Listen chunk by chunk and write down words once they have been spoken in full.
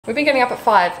We've been getting up at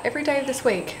 5 every day of this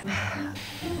week.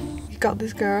 You got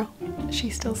this, girl.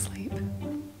 She's still asleep.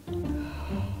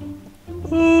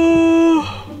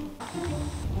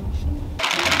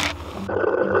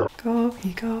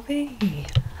 Coffee, coffee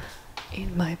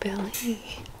in my belly.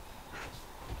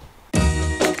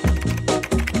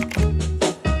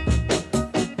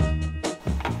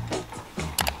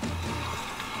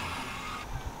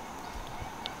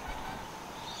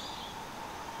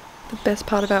 The best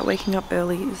part about waking up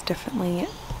early is definitely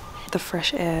the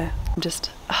fresh air. It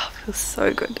feels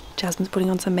so good. Jasmine's putting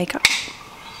on some makeup.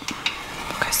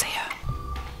 Go see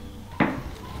her.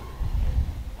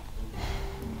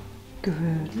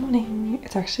 Good morning.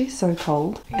 It's actually so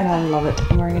cold and I love it.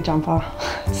 I'm wearing a jumper.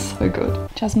 It's so good.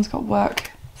 Jasmine's got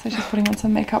work, so she's putting on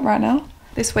some makeup right now.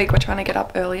 This week we're trying to get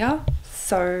up earlier,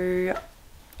 so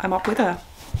I'm up with her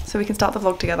so we can start the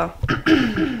vlog together.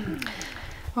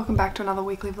 Welcome back to another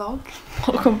weekly vlog.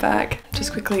 Welcome back.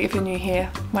 Just quickly, if you're new here,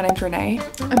 my name's Renee.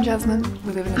 I'm Jasmine.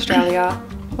 We live in Australia.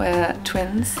 We're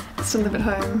twins. I still live at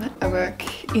home. I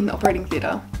work in the operating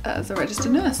theatre as a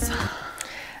registered nurse.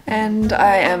 And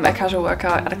I am a casual worker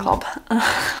at a club.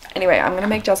 Anyway, I'm gonna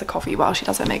make Jazz a coffee while she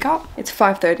does her makeup. It's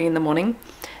 5:30 in the morning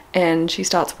and she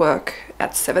starts work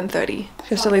at 7:30. She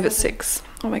has to leave at 6.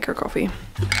 I'll make her a coffee.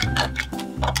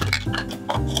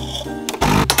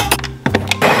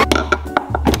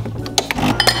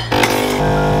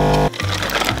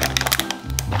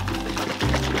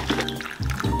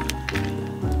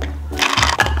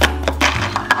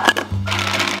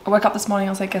 I woke up this morning,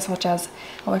 I was like, guess what, Jazz?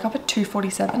 I woke up at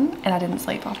 2:47 and I didn't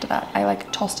sleep after that. I like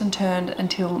tossed and turned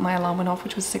until my alarm went off,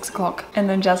 which was 6 o'clock. And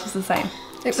then Jazz was the same.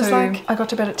 It was like, I got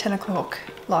to bed at 10 o'clock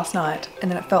last night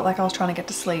and then it felt like I was trying to get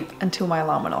to sleep until my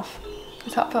alarm went off.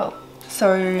 That's how it felt.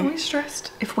 So, are we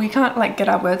stressed? If we can't like get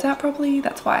our words out properly,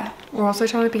 that's why. We're also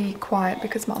trying to be quiet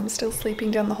because Mum's still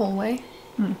sleeping down the hallway.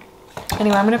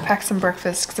 Anyway, I'm gonna pack some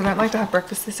breakfast because I don't like to have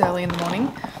breakfast this early in the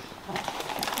morning.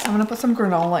 I'm gonna put some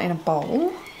granola in a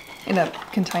bowl. In a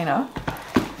container.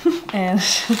 And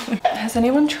has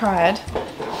anyone tried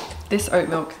this oat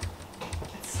milk?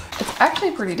 It's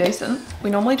actually pretty decent. We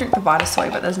normally drink the Vita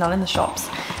soy, but there's none in the shops.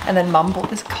 And then Mum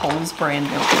bought this Coles brand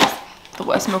milk. It's the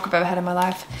worst milk I've ever had in my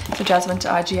life. So Jazz went to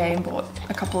IGA and bought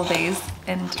a couple of these,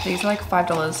 and these are like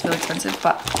 $5, really expensive,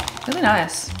 but really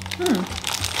nice. Oh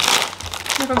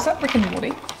my god, is that Rick and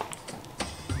Morty?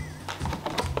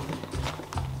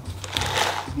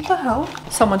 What the hell?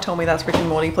 Someone tell me that's Rick and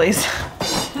Morty, please.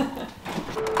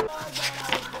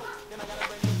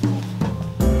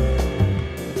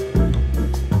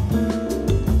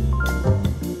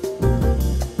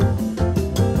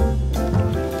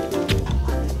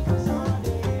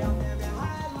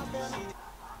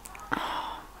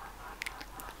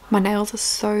 My nails are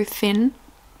so thin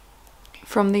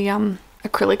from the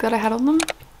acrylic that I had on them,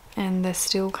 and they're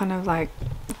still kind of like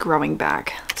growing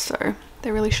back, so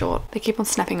they're really short. They keep on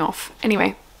snapping off.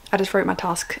 Anyway, I just wrote my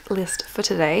task list for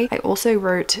today. I also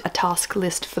wrote a task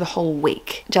list for the whole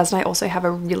week. Jazz and I also have a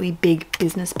really big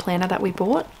business planner that we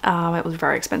bought. It was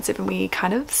very expensive and we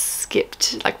kind of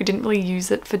skipped, like we didn't really use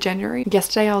it for January.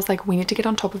 Yesterday I was like, we need to get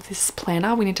on top of this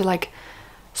planner. We need to like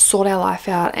sort our life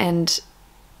out and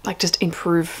like just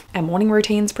improve our morning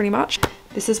routines pretty much.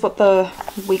 This is what the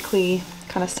weekly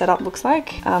kind of setup looks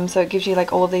like. So it gives you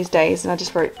like all of these days, and I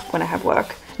just wrote when I have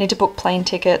work. I need to book plane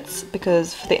tickets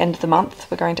because for the end of the month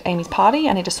we're going to Amy's party.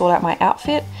 I need to sort out my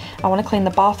outfit. I want to clean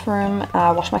the bathroom,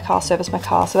 wash my car, service my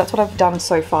car. So that's what I've done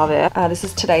so far there. This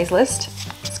is today's list.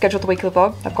 Schedule the weekly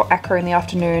vlog. I've got acro in the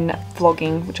afternoon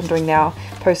vlogging, which I'm doing now.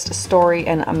 Post a story,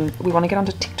 and we want to get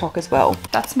onto TikTok as well.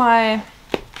 That's my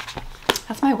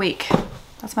week.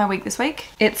 That's my week this week.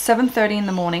 It's 7:30 in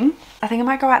the morning. I think I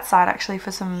might go outside actually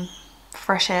for some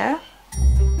fresh air.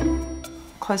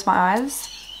 Close my eyes.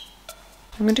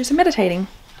 I'm gonna do some meditating.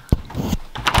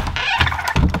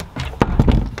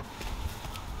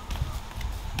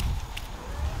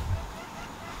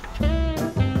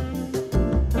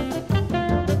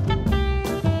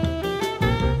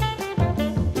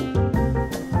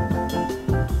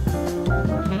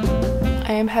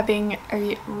 I am having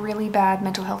a really bad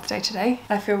mental health day today.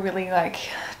 I feel really like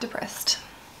depressed.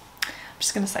 I'm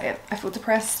just gonna say it. I feel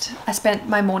depressed. I spent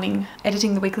my morning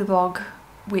editing the weekly vlog,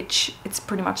 which it's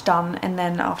pretty much done, and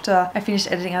then after I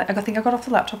finished editing, I think I got off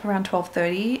the laptop around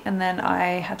 12:30, and then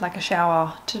I had like a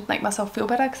shower to make myself feel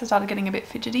better because I started getting a bit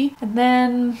fidgety. And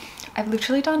then I've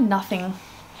literally done nothing.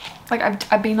 Like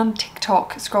I've been on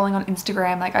TikTok, scrolling on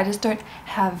Instagram. Like I just don't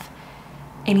have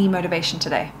any motivation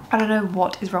today. I don't know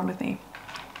what is wrong with me.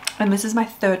 And this is my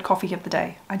third coffee of the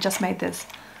day. I just made this.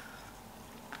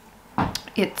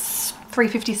 It's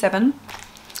 3:57.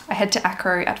 I head to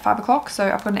Acro at 5 o'clock,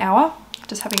 so I've got an hour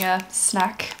just having a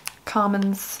snack.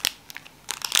 Carmen's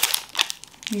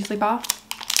muesli bar,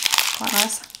 quite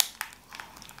nice.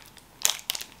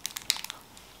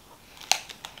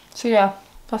 So yeah,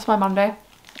 that's my Monday.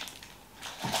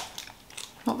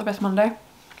 Not the best Monday.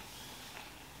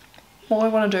 All I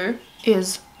want to do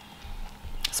is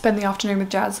spend the afternoon with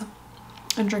Jazz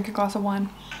and drink a glass of wine.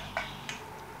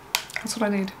 That's what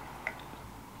I need.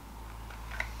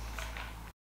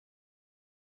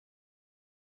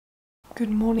 Good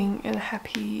morning and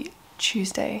happy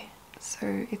Tuesday.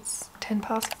 So it's 10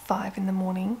 past 5 in the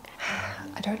morning.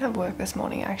 I don't have work this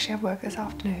morning. I actually have work this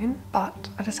afternoon, but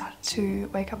I decided to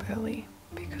wake up early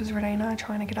because Renee and I are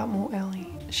trying to get up more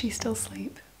early. She's still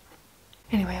asleep.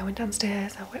 Anyway, I went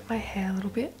downstairs. I wet my hair a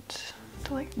little bit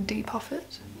to like depuff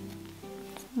it.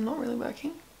 It's not really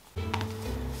working.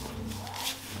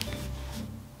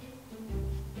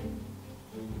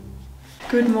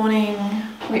 Good morning.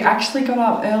 We actually got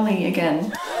up early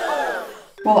again.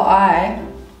 Well, I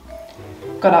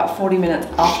got up 40 minutes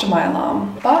after my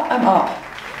alarm, but I'm up.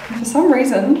 For some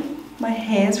reason, my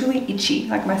hair's really itchy.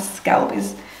 Like my scalp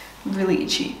is really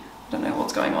itchy. I don't know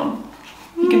what's going on.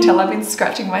 You can tell I've been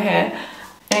scratching my hair.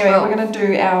 Anyway, we're gonna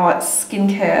do our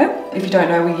skincare. If you don't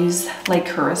know, we use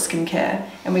Lekura skincare,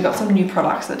 and we got some new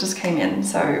products that just came in.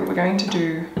 So we're going to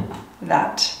do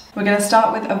that. We're going to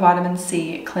start with a vitamin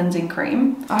C cleansing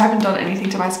cream. I haven't done anything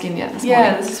to my skin yet this morning.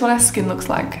 Yeah, this is what our skin looks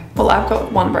like. Well, I've got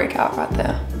one breakout right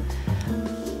there.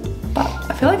 But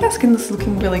I feel like our skin is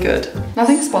looking really good.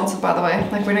 Nothing sponsored, by the way.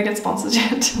 Like, we don't get sponsors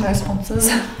yet. No sponsors.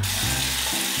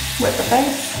 Wet the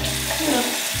face.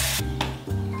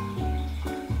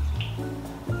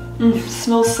 Yeah.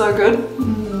 Smells so good.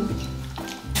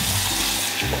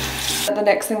 The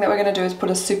next thing that we're going to do is put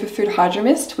a superfood hydro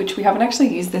mist, which we haven't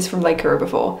actually used this from Lekura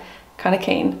before. Kind of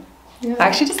keen. Yeah. I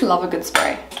actually just love a good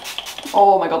spray.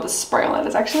 Oh my god, the spray on that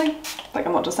is actually, like,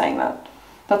 I'm not just saying that.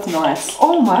 That's nice.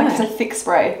 Oh my. Like, it's a thick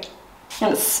spray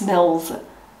and it smells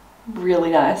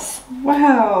really nice.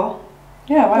 Wow.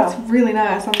 Yeah, wow. That's really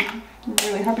nice. I'm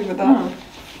really happy with that.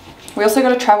 We also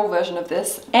got a travel version of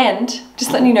this, and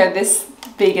just letting you know, this is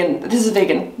vegan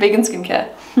skincare.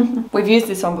 We've used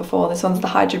this one before. This one's the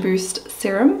Hydro Boost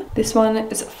Serum. This one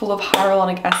is full of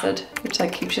hyaluronic acid, which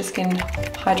like keeps your skin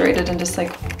hydrated and just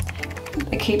like,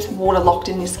 it keeps water locked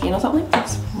in your skin or something.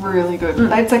 It's really good.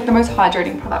 It's like the most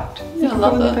hydrating product. Yeah, I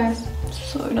love that.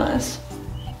 So nice.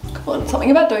 Come on,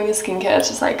 something about doing your skincare, it's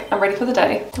just like, I'm ready for the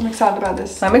day. I'm excited about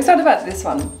this. I'm excited about this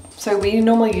one. So we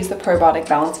normally use the Probiotic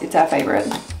Balance. It's our favorite,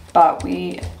 but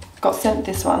we got sent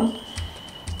this one.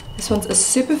 This one's a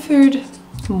superfood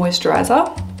moisturizer.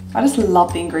 I just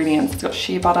love the ingredients. It's got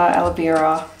shea butter, aloe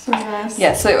vera. So nice.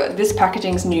 Yeah, so this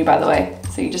packaging's new, by the way.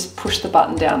 So you just push the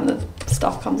button down and the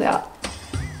stuff comes out.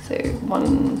 So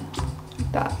one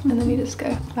like that, and then you just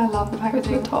go. I love the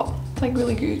packaging. Go to the top. It's like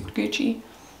really Gucci.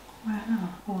 Wow.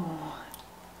 Oh.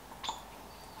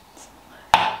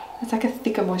 It's like a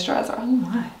thicker moisturizer. Oh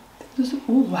my.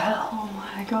 Oh wow. Oh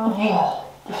my god. Oh,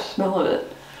 the smell of it.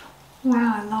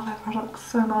 Wow, I love our products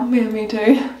so much. Yeah, me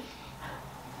too.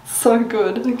 So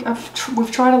good. Like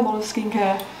we've tried a lot of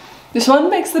skincare. This one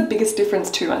makes the biggest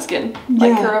difference to my skin.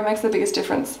 Like Lekura makes the biggest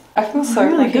difference. I feel so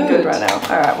really good right now.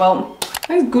 Alright, well,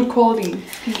 that is good quality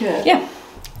skincare. Yeah.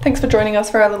 Thanks for joining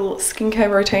us for our little skincare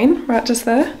routine right just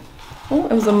there. Oh,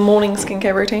 it was a morning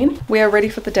skincare routine. We are ready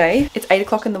for the day. It's 8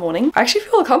 o'clock in the morning. I actually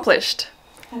feel accomplished.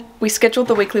 We scheduled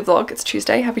the weekly vlog. It's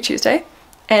Tuesday. Happy Tuesday.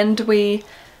 And we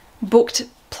booked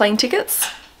plane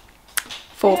tickets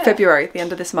for February, the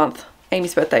end of this month,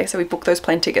 Amy's birthday. So we booked those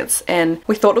plane tickets, and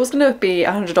we thought it was going to be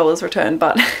 $100 return,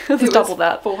 but it was double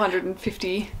that.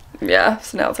 450. Yeah,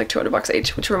 so now it's like 200 bucks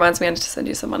each, which reminds me I need to send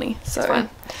you some money. So, fine.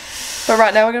 But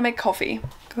right now we're going to make coffee.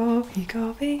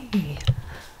 Coffee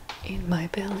in my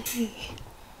belly.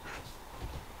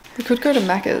 We could go to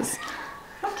Macca's.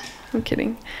 I'm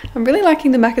kidding. I'm really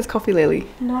liking the Macca's coffee lately.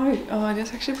 No. Oh,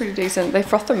 it's actually pretty decent. They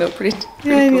froth the milk pretty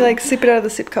yeah, and you like sip it out of the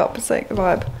sip cup. It's like a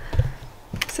vibe.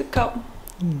 Sip cup.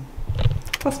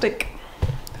 Plastic.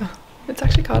 Oh, it's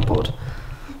actually cardboard.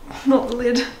 Not the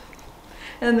lid.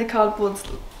 And the cardboard's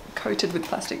coated with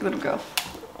plastic, little girl.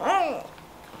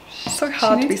 It's so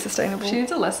hard to be sustainable. She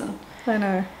needs a lesson. I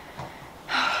know.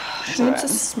 She needs a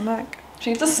smack.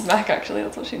 She needs a smack, actually.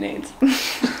 That's what she needs.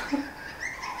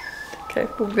 Okay,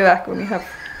 we'll be back when we have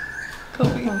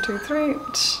coffee. 1, 2, 3.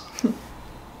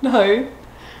 No.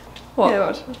 What? Yeah,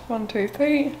 what? 1, 2,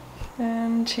 3.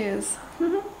 And cheers.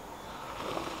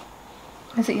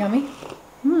 Is it yummy?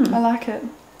 I like it.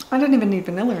 I don't even need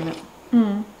vanilla in it.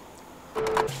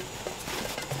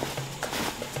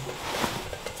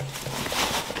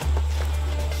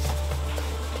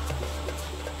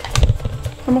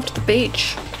 I'm off to the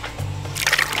beach.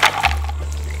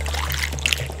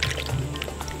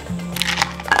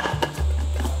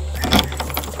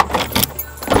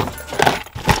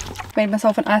 Made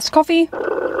myself an iced coffee.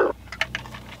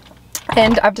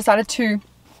 And I've decided to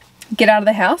get out of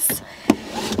the house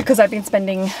because I've been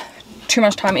spending too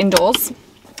much time indoors.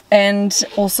 And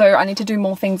also I need to do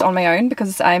more things on my own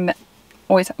because I've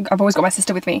always got my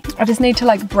sister with me. I just need to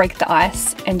like break the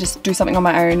ice and just do something on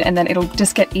my own, and then it'll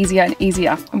just get easier and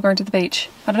easier. I'm going to the beach.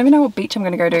 I don't even know what beach I'm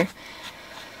going to go to.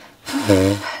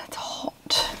 It's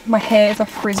hot. My hair is a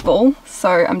frizz ball, so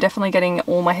I'm definitely getting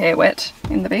all my hair wet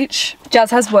in the beach.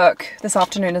 Jazz has work this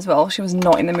afternoon as well. She was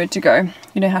not in the mood to go.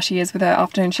 You know how she is with her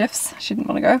afternoon shifts. She didn't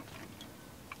want to go.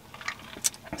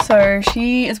 So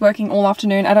she is working all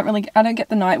afternoon. I don't get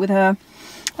the night with her.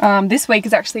 This week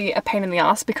is actually a pain in the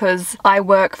ass because I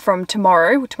work from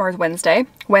tomorrow's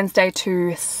Wednesday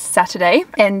to Saturday,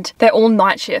 and they're all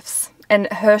night shifts and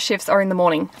her shifts are in the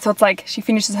morning. So it's like she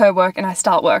finishes her work and I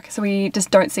start work. So we just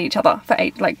don't see each other for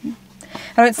I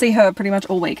don't see her pretty much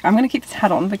all week. I'm going to keep this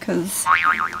hat on because I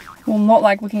will not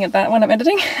like looking at that when I'm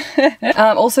editing.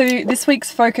 Also, this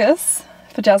week's focus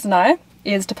for Jazz and I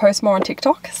is to post more on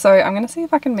TikTok. So I'm gonna see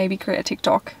if I can maybe create a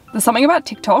TikTok. There's something about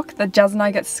TikTok that Jazz and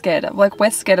I get scared of. Like, we're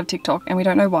scared of TikTok and we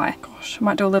don't know why. Gosh, I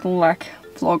might do a little like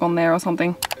vlog on there or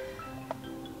something.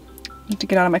 Need to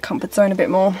get out of my comfort zone a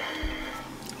bit more.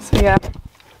 So yeah.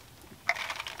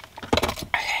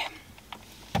 Okay.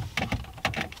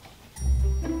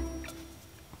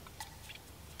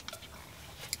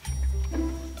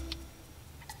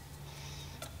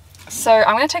 So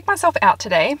I'm going to take myself out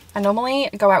today. I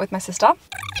normally go out with my sister.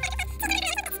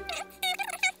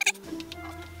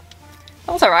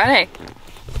 That was alright, eh?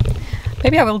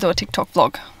 Maybe I will do a TikTok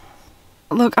vlog.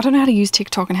 Look, I don't know how to use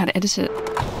TikTok and how to edit it.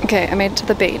 Okay, I made it to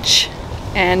the beach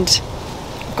and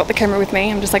I've got the camera with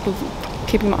me. I'm just like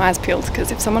keeping my eyes peeled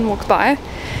because if someone walks by,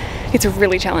 it's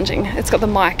really challenging. It's got the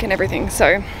mic and everything.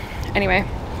 So anyway,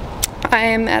 I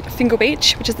am at Fingal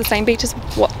Beach, which is the same beach as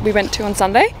what we went to on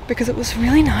Sunday because it was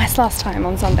really nice last time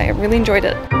on Sunday. I really enjoyed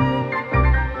it.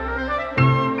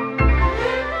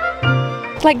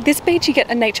 Like this beach, you get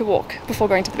a nature walk before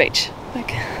going to the beach.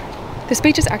 Like, this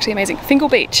beach is actually amazing. Fingal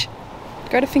Beach.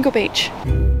 Go to Fingal Beach.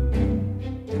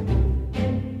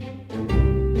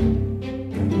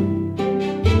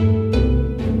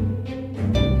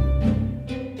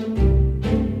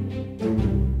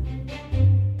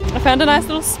 I found a nice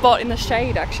little spot in the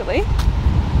shade actually,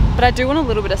 but I do want a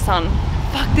little bit of sun.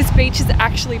 Fuck, this beach is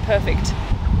actually perfect.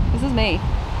 This is me.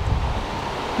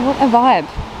 What a vibe.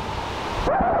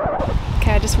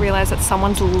 Okay, I just realized that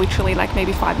someone's literally like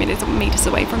maybe 5 meters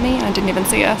away from me and I didn't even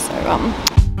see her, so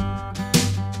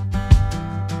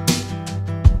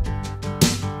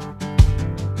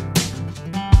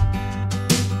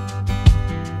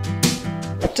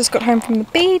just got home from the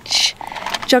beach,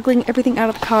 juggling everything out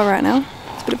of the car right now.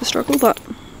 It's a bit of a struggle, but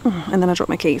and then I dropped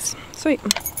my keys. Sweet.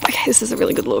 Okay, this is a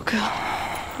really good look.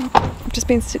 I've just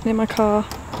been sitting in my car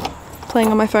playing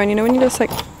on my phone. You know when you just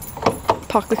like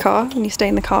park the car and you stay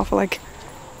in the car for like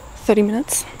 30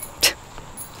 minutes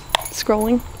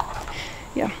scrolling?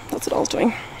 Yeah, that's what I was doing.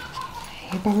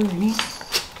 Hey Barney.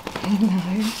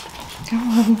 Hello.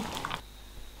 Come on.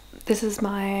 This is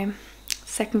my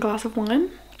second glass of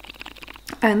wine.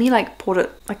 I only like poured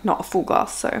it like not a full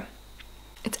glass, so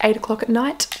it's 8 o'clock at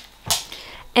night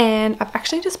and I've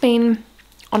actually just been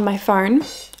on my phone.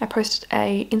 I posted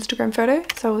a Instagram photo,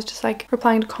 so I was just like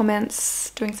replying to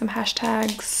comments, doing some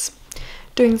hashtags,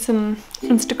 doing some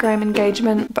Instagram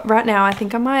engagement. But right now I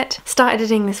think I might start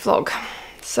editing this vlog,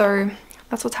 so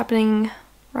that's what's happening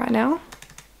right now.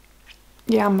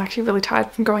 Yeah, I'm actually really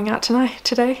tired from going out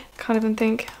today. Can't even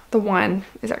think. The wine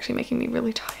is actually making me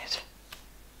really tired.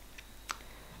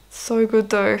 So good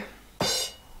though.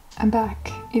 I'm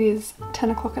back. It is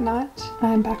 10 o'clock at night.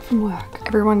 I'm back from work.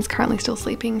 Everyone's currently still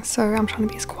sleeping, so I'm trying to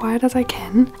be as quiet as I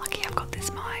can. Lucky I've got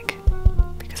this mic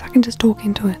because I can just talk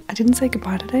into it. I didn't say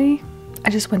goodbye today.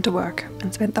 I just went to work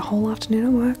and spent the whole afternoon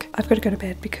at work. I've got to go to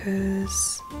bed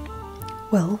because,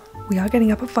 well, we are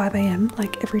getting up at 5 AM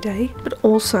like every day, but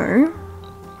also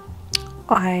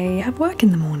I have work in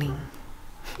the morning.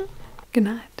 Good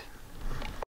night.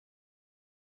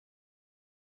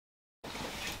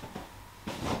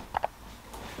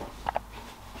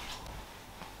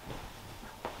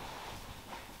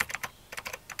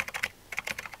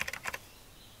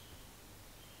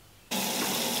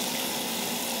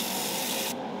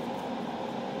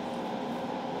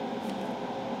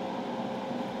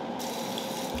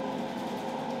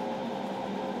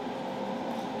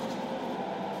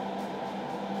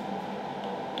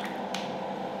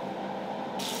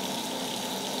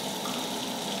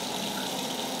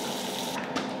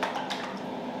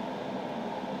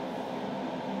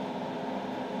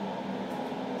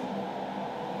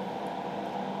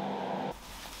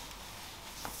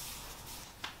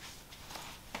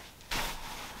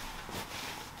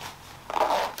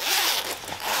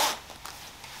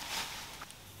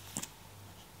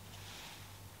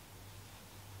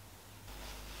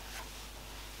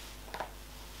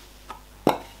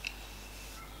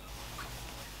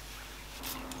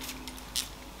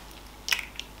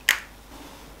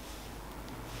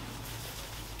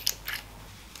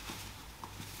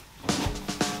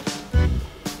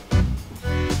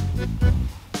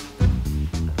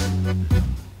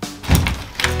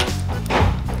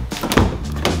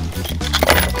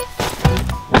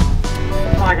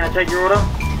 I take your order?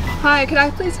 Hi, could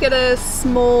I please get a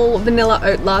small vanilla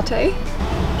oat latte?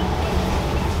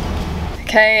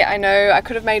 Okay, I know I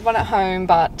could have made one at home,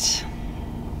 but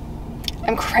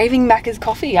I'm craving Macca's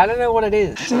coffee. I don't know what it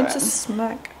is. It's a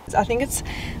smack. I think it's,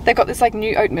 they've got this like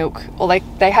new oat milk, or like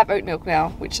they have oat milk now,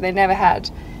 which they never had.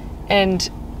 And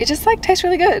it just like tastes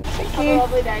really good. Thank you. Have a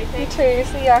lovely day. You too,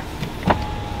 see ya.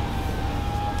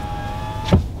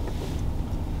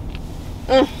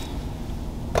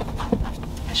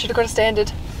 I should have got a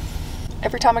standard.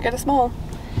 Every time I get a small,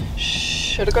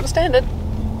 should have got a standard.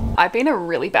 I've been a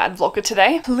really bad vlogger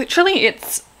today. Literally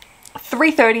it's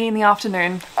 3:30 in the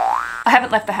afternoon. I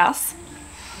haven't left the house.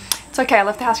 It's okay, I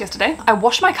left the house yesterday. I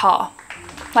washed my car.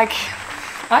 Like,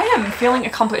 I am feeling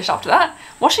accomplished after that.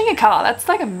 Washing a car, that's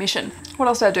like a mission. What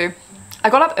else did I do? I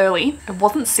got up early. It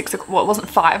wasn't 6 o'clock, well, it wasn't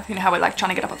 5. You know how we're like trying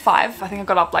to get up at 5. I think I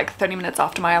got up like 30 minutes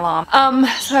after my alarm.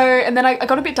 And then I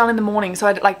got a bit done in the morning. So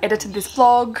I like edited this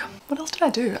vlog. What else did I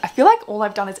do? I feel like all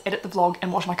I've done is edit the vlog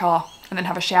and wash my car and then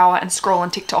have a shower and scroll on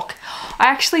TikTok. I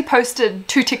actually posted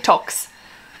 2 TikToks.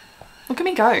 Look at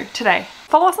me go today.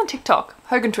 Follow us on TikTok,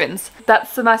 Hogan Twins.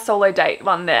 That's my solo date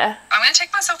one there. I'm gonna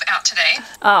take myself out today.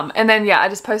 And then yeah, I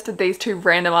just posted these 2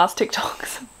 random ass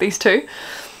TikToks, these 2,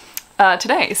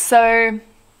 today. So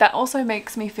that also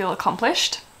makes me feel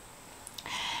accomplished.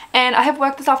 And I have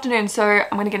work this afternoon, so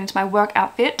I'm gonna get into my work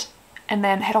outfit and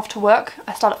then head off to work.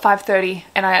 I start at 5:30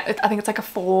 and I think it's like a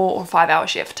 4 or 5 hour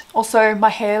shift. Also, my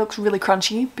hair looks really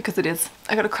crunchy because it is.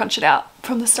 I gotta crunch it out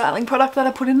from the styling product that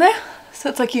I put in there. So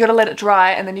it's like you gotta let it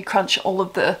dry and then you crunch all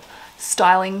of the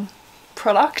styling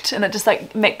product and it just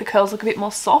like make the curls look a bit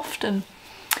more soft and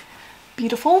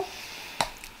beautiful.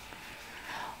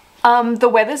 The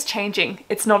weather's changing.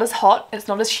 It's not as hot, it's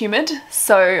not as humid,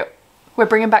 so we're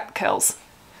bringing back the curls.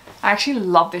 I actually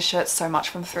love this shirt so much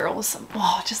from Thrills.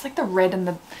 Oh, just like the red and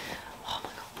the, oh my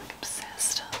god, I'm like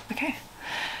obsessed. Okay,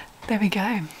 there we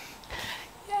go.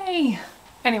 Yay.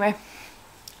 Anyway,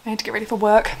 I need to get ready for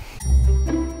work.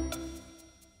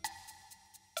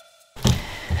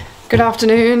 Good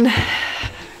afternoon,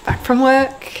 back from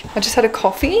work. I just had a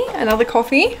coffee, another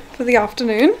coffee for the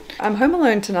afternoon. I'm home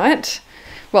alone tonight.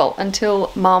 Well,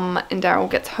 until Mum and Daryl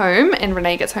gets home and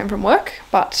Renee gets home from work.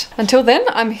 But until then,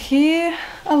 I'm here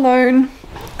alone.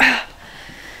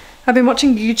 I've been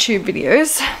watching YouTube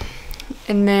videos.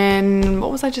 And then, what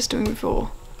was I just doing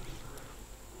before?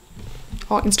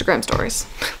 Oh, Instagram stories.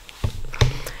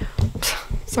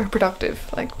 So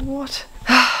productive, like what?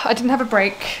 I didn't have a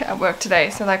break at work today,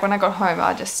 so like when I got home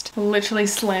I just literally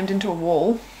slammed into a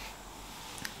wall,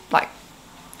 like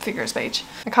figure of speech.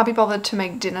 I can't be bothered to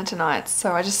make dinner tonight,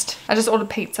 so I just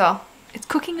ordered pizza. It's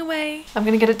cooking away. I'm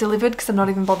gonna get it delivered because I'm not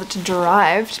even bothered to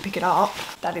drive to pick it up.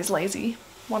 That is lazy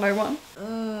 101.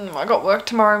 I got work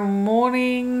tomorrow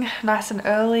morning, nice and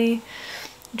early.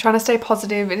 I'm trying to stay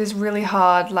positive. It is really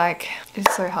hard, like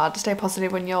it's so hard to stay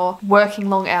positive when you're working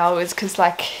long hours because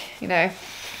like, you know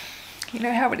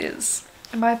how it is.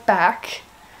 And my back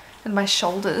and my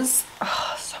shoulders,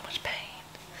 oh, so much pain.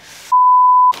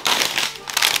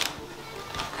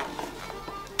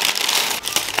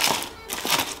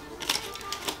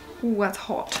 Ooh, that's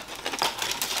hot.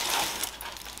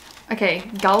 Okay,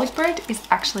 garlic bread is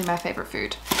actually my favorite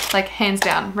food. Like hands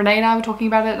down. Renee and I were talking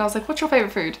about it and I was like, what's your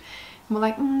favorite food? And we're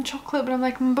like, chocolate, but I'm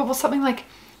like, but what's something like,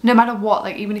 no matter what,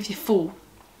 like even if you're full,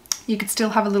 you could still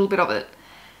have a little bit of it.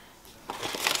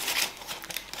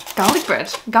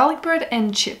 Garlic bread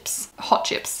and chips, hot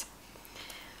chips.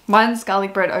 Mine's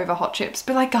garlic bread over hot chips,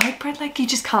 but like garlic bread, like you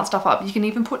just can't stuff up. You can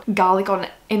even put garlic on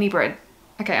any bread.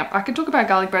 Okay, I could talk about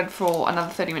garlic bread for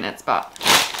another 30 minutes, but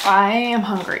I am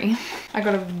hungry. I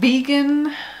got a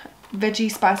vegan,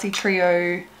 veggie spicy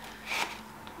trio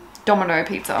Domino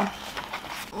pizza.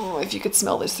 Oh, if you could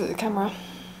smell this through the camera.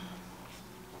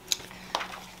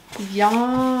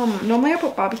 Yum. Normally I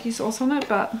put barbecue sauce on it,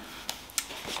 but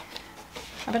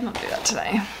I better not do that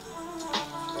today.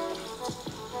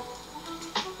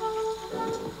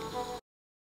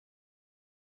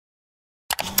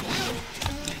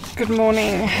 Good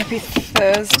morning, happy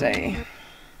Thursday.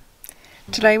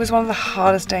 Today was one of the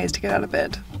hardest days to get out of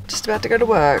bed. Just about to go to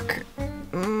work.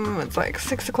 It's like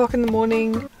 6 o'clock in the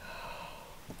morning.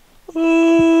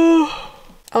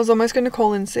 I was almost going to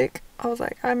call in sick. I was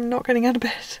like, I'm not getting out of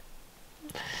bed.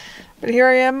 But here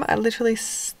I am. I literally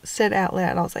said out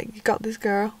loud, I was like, you got this,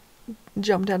 girl.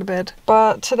 Jumped out of bed.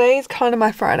 But today's kind of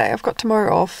my Friday. I've got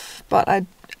tomorrow off, but I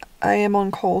am on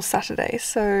call Saturday,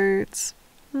 so it's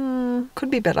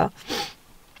could be better.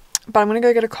 But I'm gonna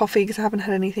go get a coffee because I haven't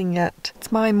had anything yet.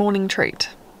 It's my morning treat.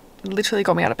 It literally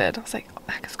got me out of bed. I was like, oh,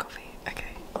 Macca's coffee.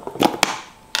 Okay.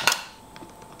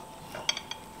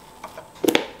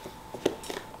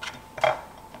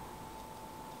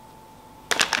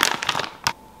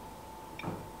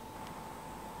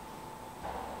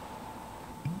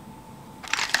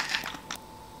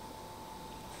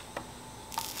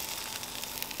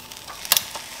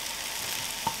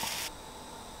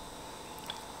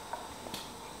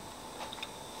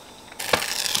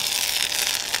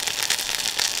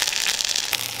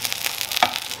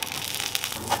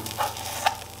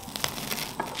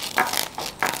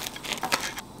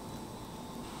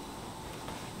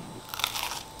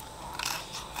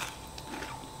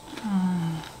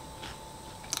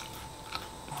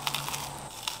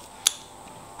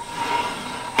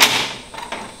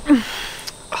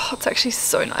 it's actually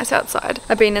so nice outside.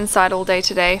 I've been inside all day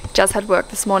today. Jazz had work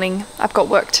this morning. I've got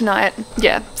work tonight.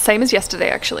 Yeah, same as yesterday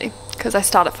actually, because I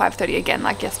start at 5:30 again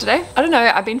like yesterday. I don't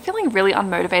know, I've been feeling really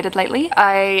unmotivated lately.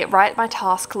 I write my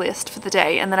task list for the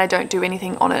day and then I don't do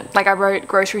anything on it. Like I wrote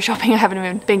grocery shopping, I haven't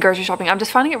even been grocery shopping. I'm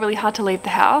just finding it really hard to leave the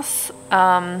house.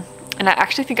 And I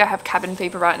actually think I have cabin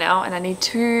fever right now and I need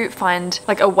to find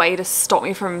like a way to stop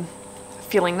me from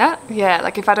feeling that. Yeah,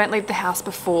 like if I don't leave the house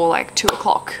before like 2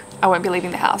 o'clock, I won't be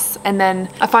leaving the house. And then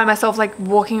I find myself like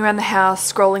walking around the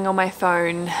house, scrolling on my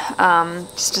phone.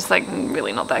 It's just like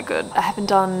really not that good. I haven't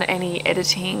done any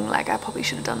editing. Like I probably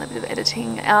should have done a bit of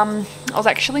editing. I was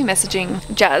actually messaging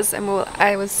Jazz and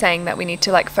I was saying that we need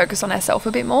to like focus on ourselves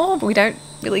a bit more, but we don't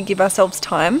really give ourselves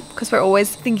time because we're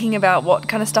always thinking about what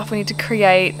kind of stuff we need to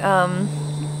create.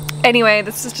 Anyway,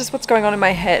 this is just what's going on in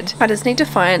my head. I just need to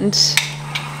find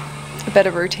a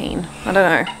better routine. I don't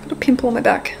know. Got a pimple on my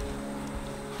back.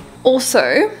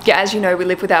 Also, yeah, as you know, we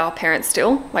live with our parents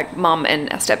still, like mum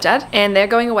and our stepdad, and they're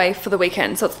going away for the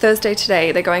weekend. So it's Thursday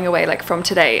today. They're going away like from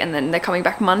today and then they're coming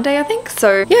back Monday, I think.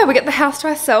 So yeah, we get the house to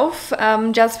ourselves.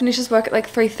 Jazz finishes work at like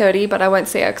 3:30, but I won't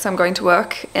see her because I'm going to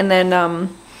work. And then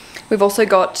we've also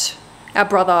got our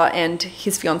brother and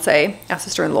his fiance, our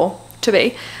sister-in-law, to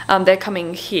be. They're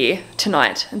coming here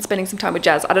tonight and spending some time with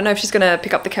Jazz. I don't know if she's gonna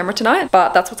pick up the camera tonight,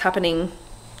 but that's what's happening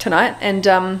tonight. And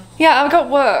yeah, I've got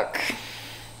work.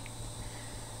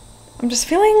 I'm just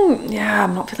feeling, yeah,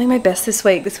 I'm not feeling my best this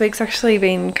week. This week's actually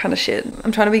been kind of shit.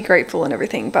 I'm trying to be grateful and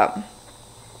everything, but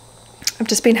I've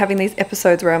just been having these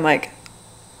episodes where I'm like,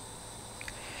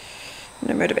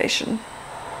 no motivation.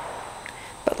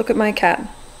 But look at my cat.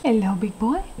 Hello, big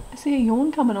boy. I see a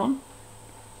yawn coming on.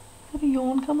 Is that a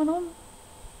yawn coming on?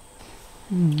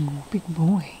 Big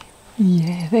boy.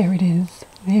 Yeah, there it is.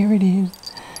 There it is.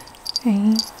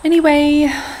 Hey. Anyway,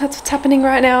 that's what's happening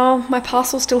right now. My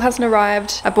parcel still hasn't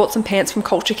arrived. I bought some pants from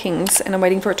Culture Kings and I'm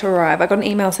waiting for it to arrive. I got an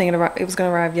email saying it was going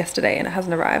to arrive yesterday and it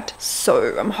hasn't arrived.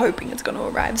 So I'm hoping it's going to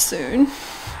arrive soon.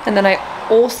 And then I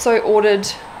also ordered...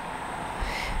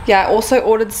 yeah, I also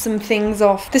ordered some things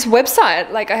off this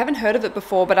website. Like I haven't heard of it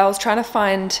before, but I was trying to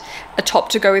find a top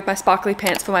to go with my sparkly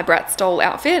pants for my Bratz doll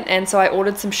outfit. And so I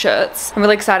ordered some shirts. I'm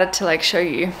really excited to like show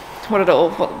you what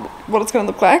it's gonna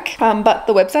look like. But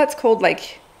the website's called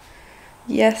like,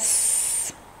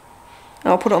 yes.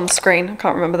 I'll put it on the screen. I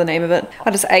can't remember the name of it.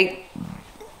 I just ate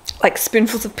like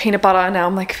spoonfuls of peanut butter and now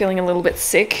I'm like feeling a little bit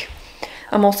sick.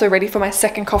 I'm also ready for my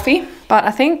second coffee, but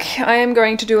I think I am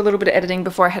going to do a little bit of editing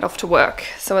before I head off to work.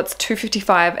 So it's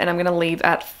 2:55 and I'm gonna leave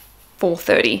at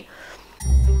 4:30.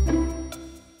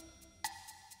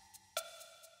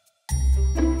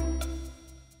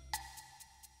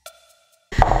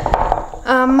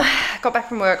 Got back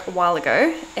from work a while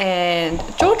ago and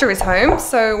Georgia is home.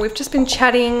 So we've just been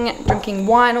chatting, drinking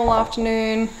wine all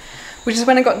afternoon. We just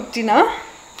went and got dinner.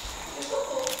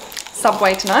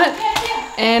 Subway tonight.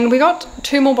 And we got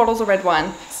 2 more bottles of red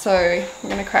wine, so we're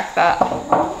gonna crack that.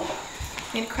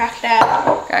 Gonna crack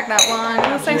that. Crack that one. You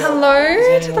wanna say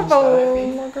hello to the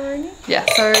vlog? Yeah,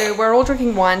 so we're all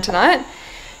drinking wine tonight.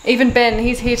 Even Ben,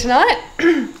 he's here tonight,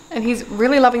 and he's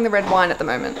really loving the red wine at the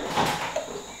moment.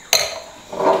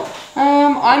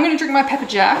 I'm gonna drink my pepper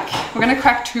jack. We're gonna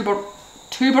crack two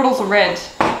bottles of red.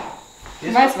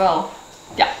 You might as well.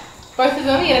 Yeah. Both of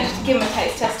them? Yeah, just to give them a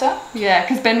taste tester. Yeah,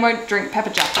 because Ben won't drink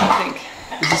pepper jack, I think.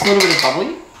 Is this a little bit of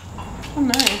bubbly? Oh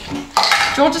no.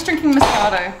 George is drinking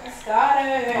Moscato.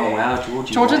 Moscato. Oh wow,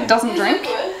 Georgie. Georgia doesn't drink.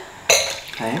 Good.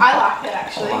 Okay. I like it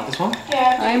actually. I like this one.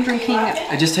 Yeah. I am drinking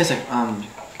It just tastes like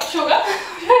sugar.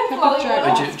 pepper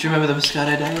jack. do you remember the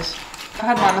Moscato days? I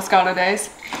had my Moscato days.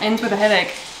 Ends with a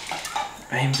headache.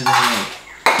 Aim to the head.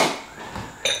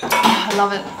 I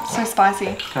love it. So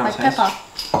spicy. Can I Like taste? pepper.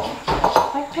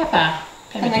 Like pepper.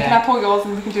 And then can I pour yours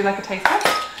and we can do like a taste test?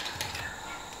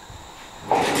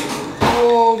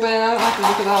 Oh, Ben, I don't like the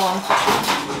look of that one.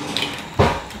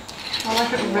 I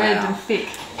like it red and thick.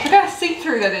 Look how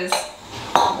see-through that is.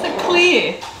 It's like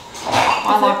clear.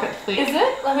 I like it thick. Is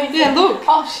it? Let me see. Yeah, look.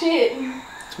 Oh shit.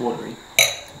 It's watery.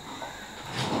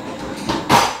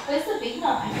 Where's the big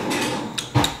knife?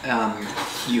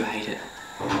 You hate it.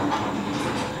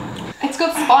 It's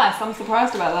got spice. I'm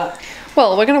surprised about that.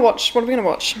 Well, we're gonna watch. What are we gonna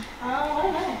watch? I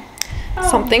don't know.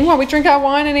 Something while we drink our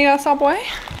wine and eat our Subway.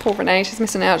 Poor Renee, she's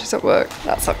missing out. She's at work.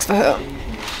 That sucks for her.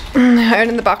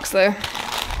 Earning the bucks though.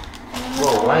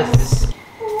 Whoa, why is this?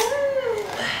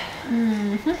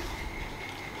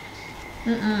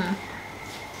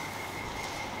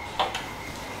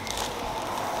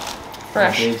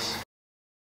 Fresh.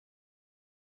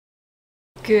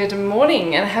 Good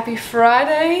morning and happy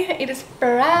Friday. It is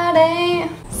Friday.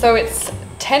 So it's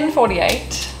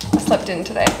 10:48. I slept in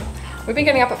today. We've been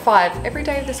getting up at 5 every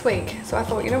day this week. So I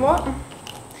thought, you know what?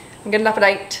 I'm getting up at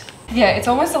 8. Yeah, it's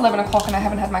almost 11 o'clock and I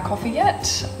haven't had my coffee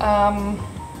yet. I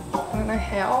don't know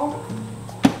how.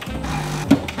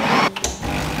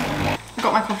 I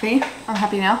got my coffee. I'm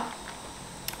happy now.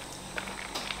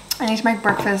 I need to make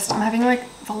breakfast. I'm having like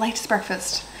the latest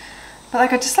breakfast. But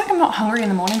like I'm not hungry in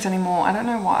the mornings anymore. I don't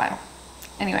know why.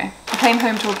 Anyway, I came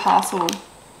home to a parcel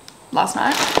last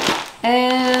night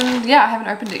and yeah, I haven't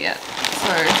opened it yet.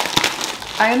 So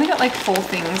I only got like 4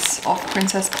 things off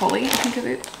Princess Polly, I think of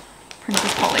it.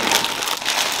 Princess Polly.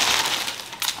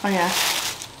 Oh yeah.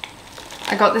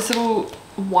 I got this little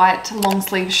white long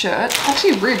sleeve shirt. It's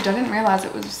actually ribbed. I didn't realize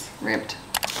it was ribbed.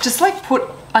 Just like put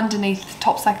underneath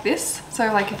tops like this. So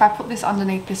like if I put this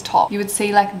underneath this top, you would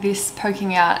see like this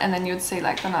poking out and then you would see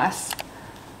like the nice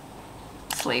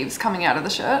sleeves coming out of the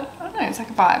shirt. I don't know, it's like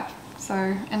a vibe. So,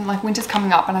 and like winter's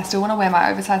coming up and I still want to wear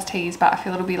my oversized tees, but I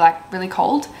feel it'll be like really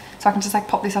cold. So I can just like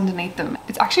pop this underneath them.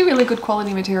 It's actually really good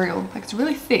quality material. Like it's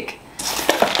really thick.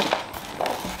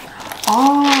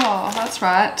 Oh, that's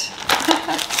right.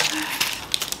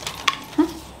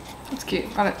 That's cute.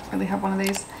 I don't really have one of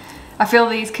these. I feel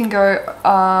these can go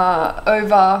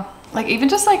over, like even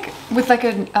just like with like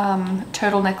a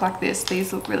turtleneck like this,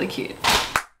 these look really cute.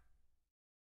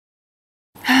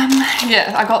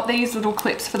 Yeah, I got these little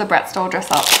clips for the Bratz doll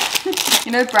dress up.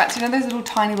 You know Bratz, you know those little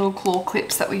tiny little claw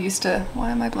clips that we used to,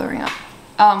 why am I blurring up?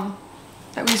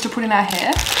 That we used to put in our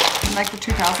hair in like the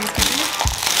 2000s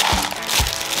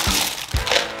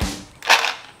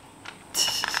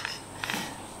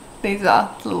maybe. These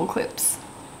are the little clips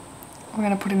we're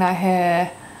gonna put in our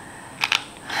hair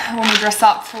when we dress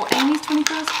up for Amy's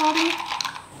 21st party.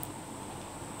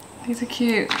 These are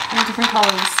cute, all different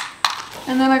colors.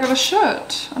 And then I got a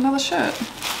shirt, another shirt.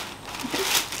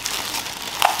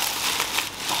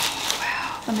 Oh,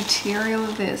 wow, the material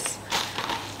of this.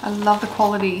 I love the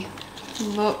quality.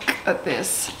 Look at this.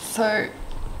 So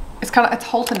it's kind of, it's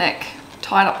halter neck,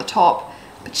 tied up the top.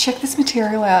 But check this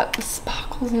material out, the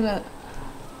sparkles in it.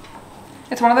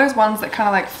 It's one of those ones that kind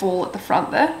of like fall at the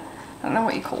front there. I don't know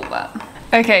what you call that.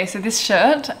 Okay, so this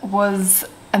shirt was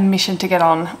a mission to get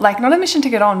on. Like not a mission to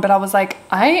get on, but I was like,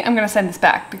 I am gonna send this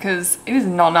back because it is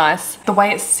not nice. The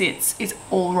way it sits is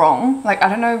all wrong. Like I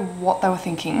don't know what they were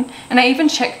thinking. And I even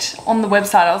checked on the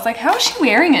website. I was like, how is she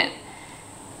wearing it?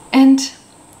 And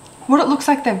what it looks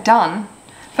like they've done.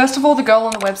 First of all, the girl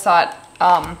on the website,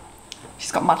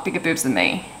 she's got much bigger boobs than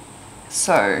me.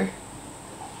 So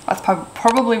that's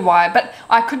probably why. But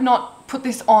I could not put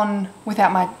this on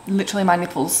without literally my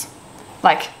nipples.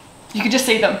 Like, you could just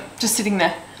see them just sitting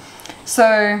there.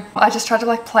 So I just tried to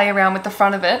like play around with the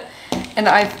front of it, and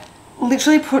I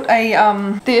literally put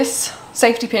a this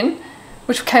safety pin,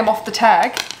 which came off the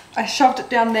tag. I shoved it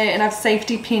down there and I've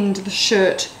safety pinned the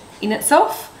shirt in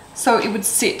itself so it would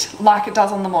sit like it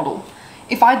does on the model.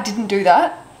 If I didn't do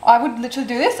that, I would literally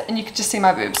do this and you could just see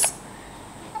my boobs.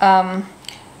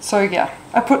 So yeah,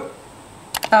 I put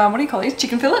what do you call these?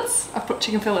 Chicken fillets? I've put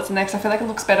chicken fillets in there because I feel like it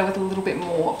looks better with a little bit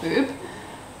more boob.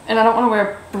 And I don't want to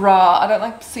wear a bra. I don't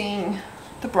like seeing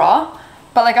the bra,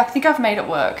 but like I think I've made it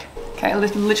work. Okay,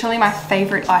 literally my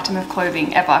favorite item of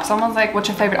clothing ever. If someone's like, what's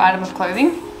your favorite item of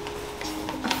clothing?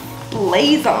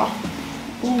 Blazer.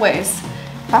 Always.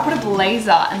 If I put a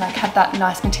blazer and like have that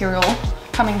nice material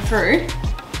coming through,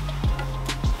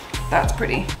 that's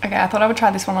pretty. Okay, I thought I would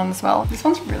try this one on as well. This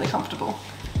one's really comfortable.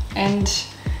 And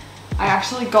I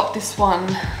actually got this one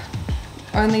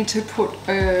only to put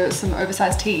some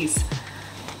oversized tees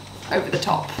over the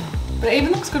top, but it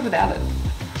even looks good without it.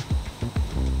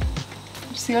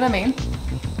 You see what I mean?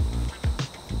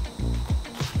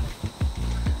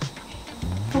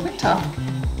 For winter.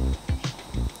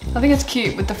 I think it's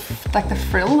cute with the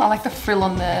frill. I like the frill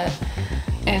on the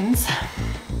ends.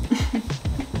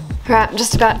 Right, I'm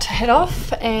just about to head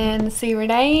off and see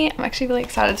Renee. I'm actually really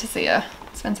excited to see her,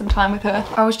 spend some time with her.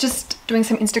 I was just doing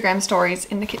some Instagram stories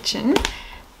in the kitchen.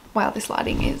 Wow, this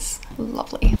lighting is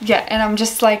lovely. Yeah, and I'm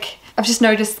just like, I've just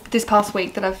noticed this past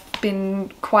week that I've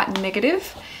been quite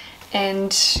negative,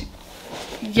 and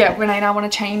yeah, Renee and I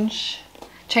want to change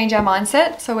our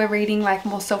mindset. So we're reading like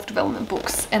more self-development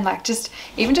books and like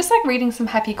even just like reading some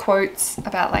happy quotes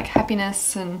about like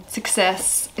happiness and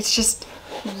success. It's just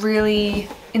really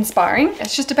inspiring.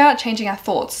 It's just about changing our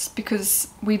thoughts, because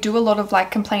we do a lot of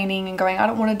like complaining and going, I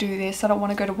don't want to do this, I don't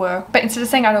want to go to work. But instead of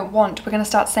saying I don't want, we're going to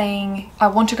start saying I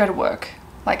want to go to work.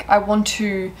 Like I want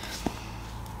to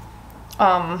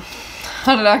I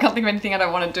don't know, I can't think of anything I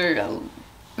don't want to do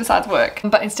besides work.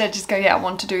 But instead just go, yeah, I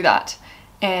want to do that.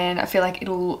 and I feel like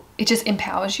it just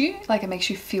empowers you. Like it makes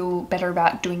you feel better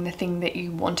about doing the thing that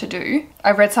you want to do.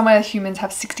 I read somewhere humans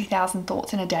have 60,000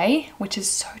 thoughts in a day, which is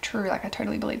so true. Like I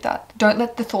totally believe that. Don't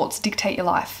let the thoughts dictate your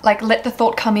life. Like let the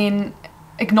thought come in,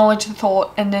 acknowledge the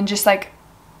thought, and then just like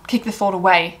kick the thought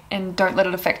away and don't let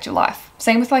it affect your life.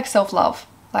 Same with like self-love.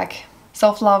 Like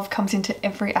self-love comes into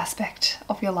every aspect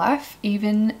of your life,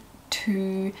 even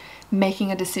to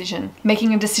making a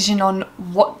decision on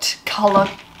what color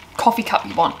coffee cup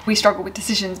you want. We struggle with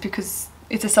decisions because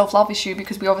it's a self-love issue,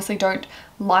 because we obviously don't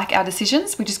like our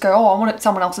decisions. We just go, oh, I want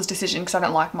someone else's decision because I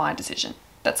don't like my decision.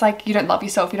 That's like, you don't love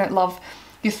yourself, you don't love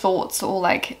your thoughts, or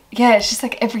like, yeah, it's just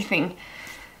like everything.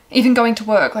 Even going to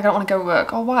work, like I don't want to go to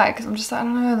work. Oh, why? Because I'm just like, I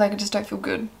don't know, like I just don't feel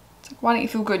good. It's like, why don't you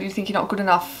feel good? You think you're not good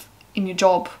enough in your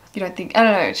job. You don't think, I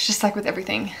don't know, it's just like with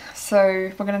everything.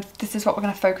 So this is what we're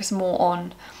gonna focus more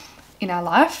on in our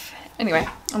life. Anyway,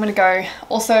 I'm gonna go.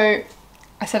 Also,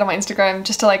 I said on my Instagram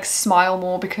just to like smile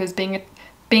more, because being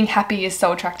happy is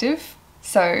so attractive.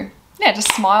 So yeah,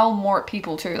 just smile more at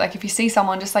people too. Like if you see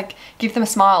someone, just like give them a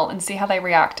smile and see how they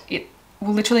react. It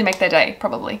will literally make their day,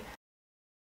 probably.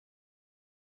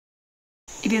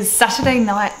 It is Saturday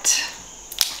night,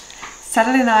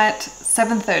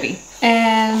 7:30,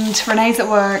 and Renee's at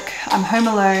work. I'm home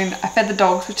alone. I fed the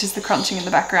dogs, which is the crunching in the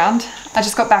background. I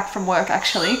just got back from work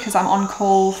actually, because I'm on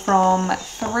call from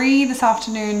 3 this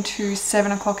afternoon to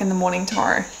 7 o'clock in the morning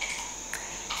tomorrow.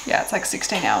 Yeah, it's like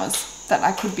 16 hours that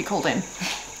I could be called in.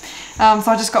 So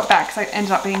I just got back because I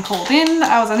ended up being called in.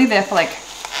 I was only there for like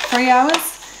 3 hours.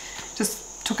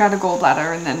 Just took out a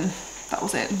gallbladder and then that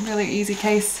was it. Really easy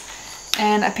case.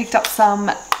 And I picked up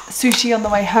some sushi on the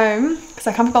way home because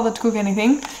I can't be bothered to cook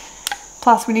anything.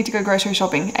 Plus we need to go grocery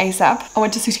shopping ASAP. I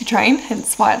went to Sushi Train,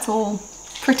 hence why it's all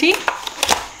pretty.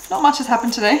 Not much has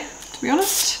happened today, to be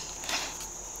honest.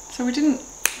 So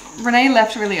Renee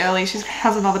left really early. She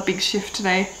has another big shift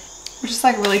today. We're just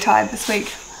like really tired this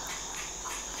week.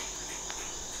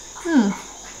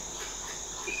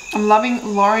 I'm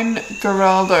loving Lauren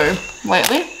Geraldo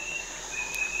lately.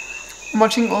 I'm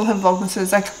watching all her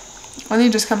vlogmases. Like, I only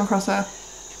just come across her.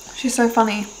 She's so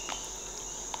funny.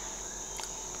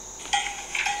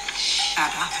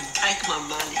 Shut up and take my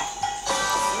money.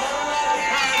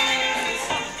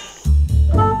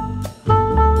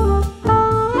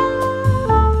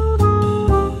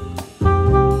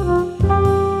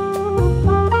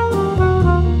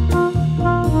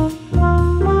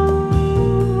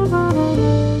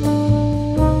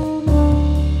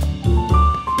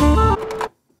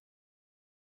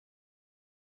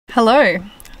 Hello.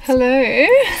 Hello.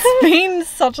 It's been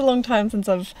such a long time since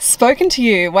I've spoken to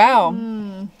you. Wow.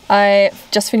 I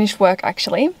just finished work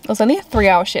actually. It was only a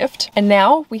 3-hour shift and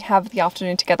now we have the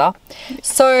afternoon together.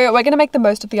 So we're going to make the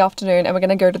most of the afternoon and we're going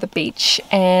to go to the beach,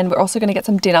 and we're also going to get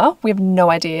some dinner. We have no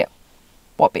idea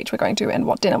what beach we're going to and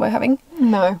what dinner we're having.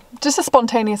 No, just a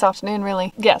spontaneous afternoon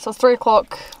really. Yeah, so it's 3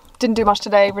 o'clock. Didn't do much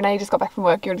today. Renee just got back from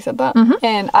work. You already said that.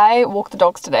 And I walked the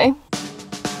dogs today.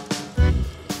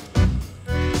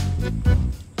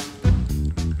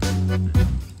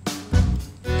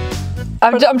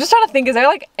 I'm just trying to think, is there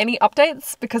like any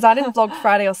updates? Because I didn't vlog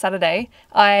Friday or Saturday.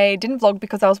 I didn't vlog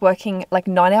because I was working like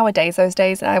 9-hour days those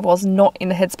days and I was not in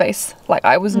the headspace. Like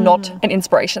I was not an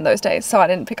inspiration those days, so I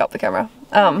didn't pick up the camera.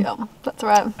 Yeah, that's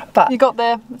right. But you got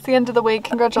there. It's the end of the week.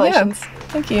 Congratulations. Yeah,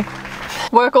 thank you.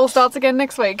 Work all starts again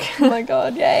next week. Oh my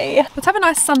god, yay. Let's have a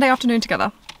nice Sunday afternoon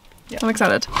together. Yep. I'm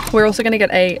excited. We're also going to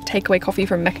get a takeaway coffee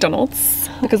from McDonald's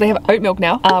because they have oat milk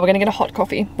now. We're going to get a hot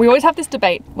coffee. We always have this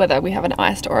debate whether we have an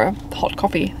iced or a hot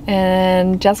coffee,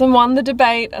 and Jasmine won the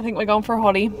debate. I think we're going for a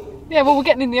hottie. Yeah, well, we're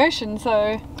getting in the ocean,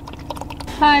 so.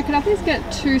 Hi, can I please get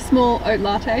 2 small oat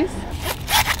lattes?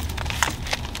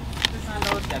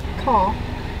 Car.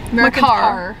 American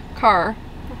car. I'm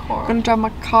going to drive my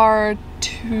car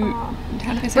to...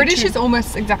 British is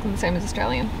almost exactly the same as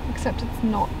Australian, except it's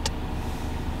not.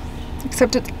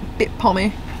 Except it's a bit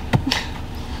pommy.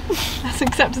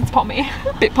 Except it's pommy.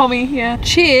 Bit pommy, yeah.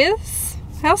 Cheers!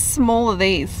 How small are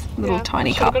these little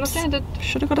tiny cups? Should've got a standard.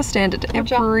 Should've got a standard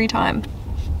every time.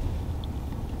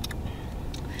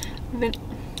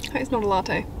 It's not a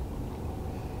latte.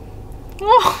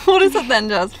 Oh, what is it then,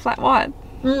 Jazz? Flat white?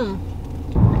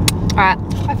 Alright,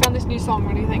 I found this new song.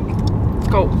 What do you think?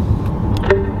 Go.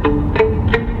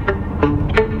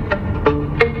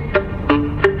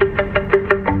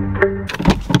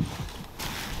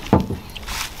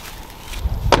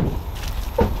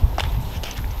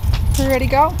 Ready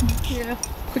to go? Yeah.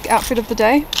 Quick outfit of the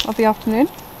day, of the afternoon.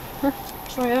 Oh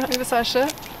yeah, oversized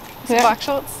shirt, some black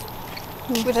shorts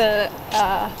with a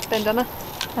bandana.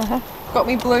 Got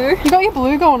me blue. You got your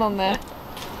blue going on there.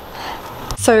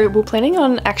 So we're planning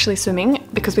on actually swimming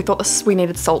because we thought we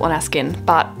needed salt on our skin,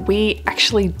 but we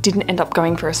actually didn't end up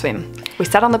going for a swim. We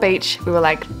sat on the beach, we were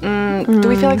like, do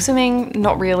we feel like swimming?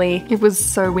 Not really. It was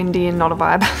so windy and not a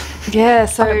vibe. Yeah,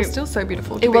 so But it was still so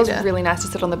beautiful to it be was there. really nice to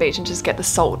sit on the beach and just get the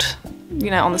salt, you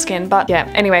know, on the skin. But yeah,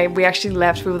 anyway, we actually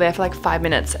left. We were there for like 5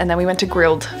 minutes and then we went to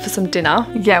Grilled for some dinner.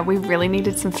 Yeah, we really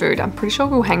needed some food. I'm pretty sure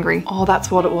we were hungry. Oh, that's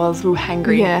what it was. We were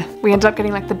hangry. Yeah. We ended up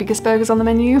getting like the biggest burgers on the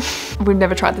menu. We've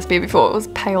never tried this beer before. It was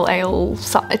pale ale.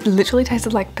 It literally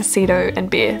tasted like pasito and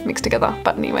beer mixed together.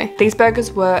 But anyway, these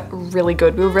burgers were really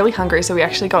good. We were really hungry, so we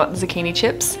actually got zucchini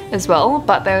chips as well,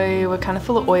 but they were kind of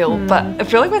full of oil. But I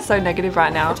feel like we're so negative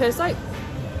right now. It tastes like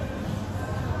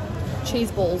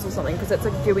cheese balls or something because it's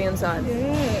like gooey inside.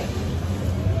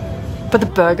 But the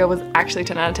burger was actually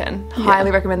 10 out of 10.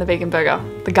 Highly recommend the vegan burger.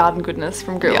 The garden goodness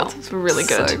from Grilled. Yeah. It's really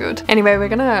good. So good. Anyway, we're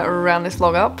gonna round this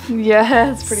vlog up.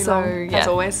 Yeah, it's pretty So, long, yeah. as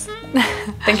always.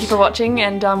 Thank you for watching,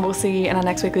 and we'll see you in our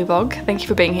next weekly vlog. Thank you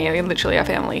for being here. You're literally our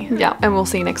family. Yeah, and we'll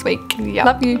see you next week. Yeah.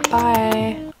 Love you.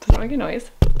 Bye. Does that make a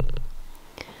noise?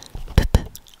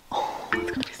 Oh,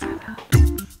 it's gonna be so loud.